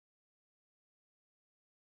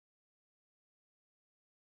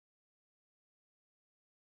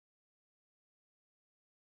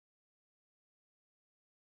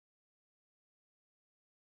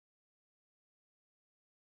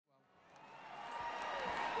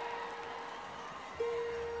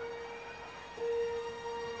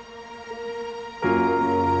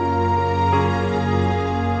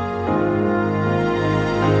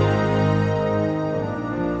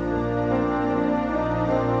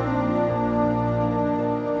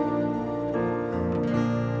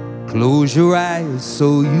Close your eyes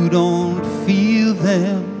so you don't feel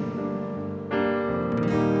them.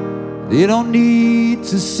 They don't need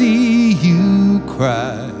to see you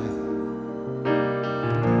cry.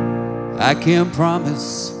 I can't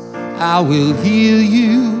promise I will heal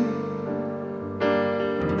you,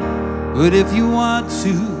 but if you want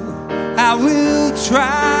to, I will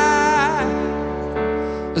try.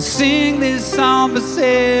 Sing this somber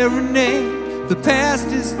serenade. The past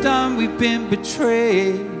is done, we've been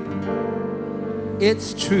betrayed.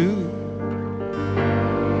 It's true.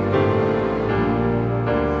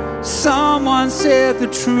 Someone said the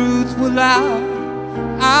truth will out.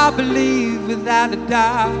 I believe without a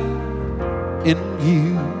doubt in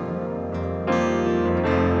you.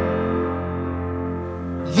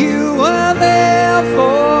 You were there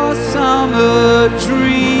for summer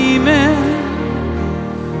dreaming,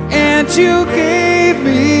 and you gave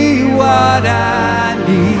me what I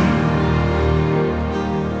need.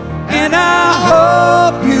 And I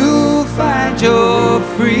hope you find your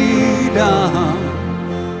freedom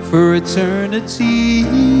for eternity.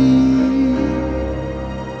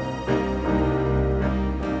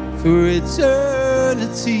 For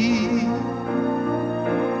eternity.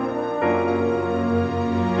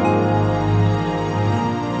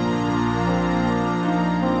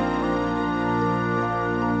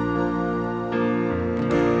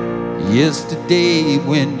 Yesterday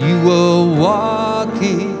when you were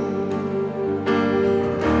walking,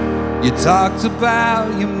 you talked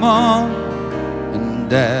about your mom and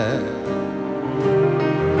dad,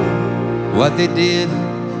 what they did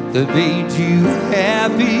that made you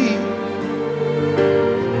happy,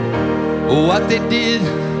 what they did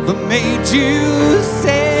that made you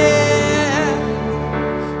sad.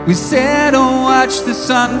 We sat and watched the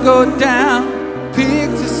sun go down,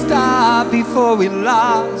 picked a star before we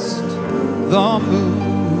lost the moon.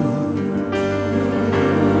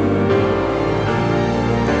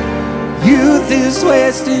 Youth is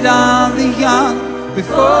wasted on the young.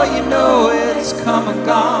 Before you know it's come and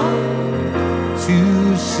gone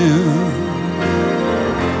too soon.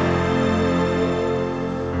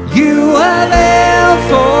 You were there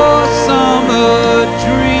for summer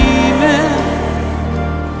dreaming,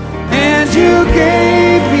 and you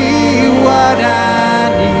gave me what I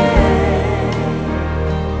need.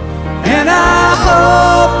 And I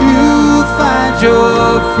hope you find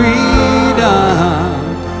your freedom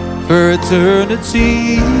for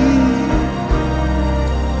eternity.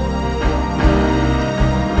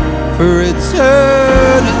 For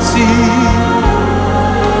eternity.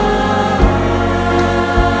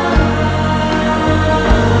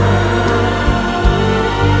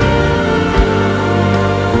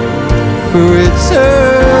 For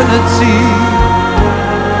eternity.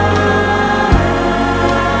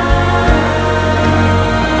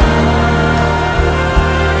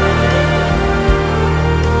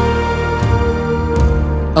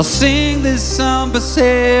 I'll sing this somber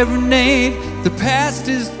serenade. The past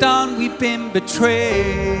is done, we've been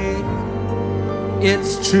betrayed.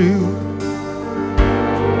 It's true.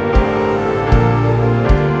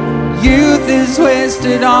 Youth is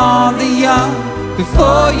wasted on the young.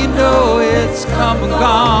 Before you know it's come and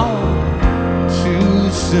gone too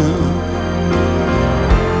soon.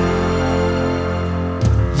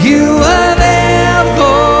 You were there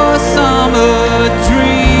for summer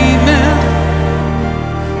dreaming,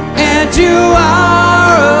 and you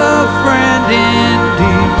are a friend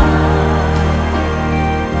indeed.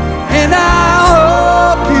 And I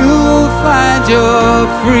hope you find your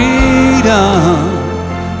freedom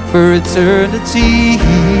for eternity.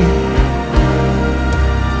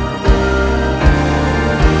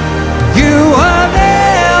 You are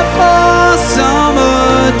there for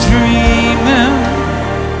summer dreaming,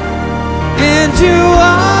 and you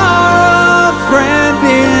are a friend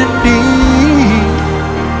indeed.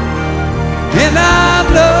 And I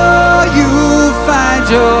know you'll find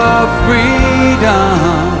your freedom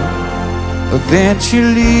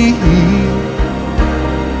eventually.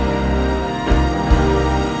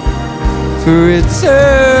 For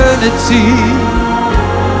eternity.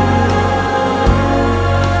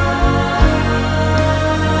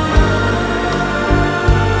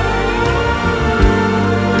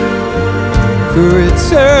 For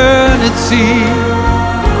eternity.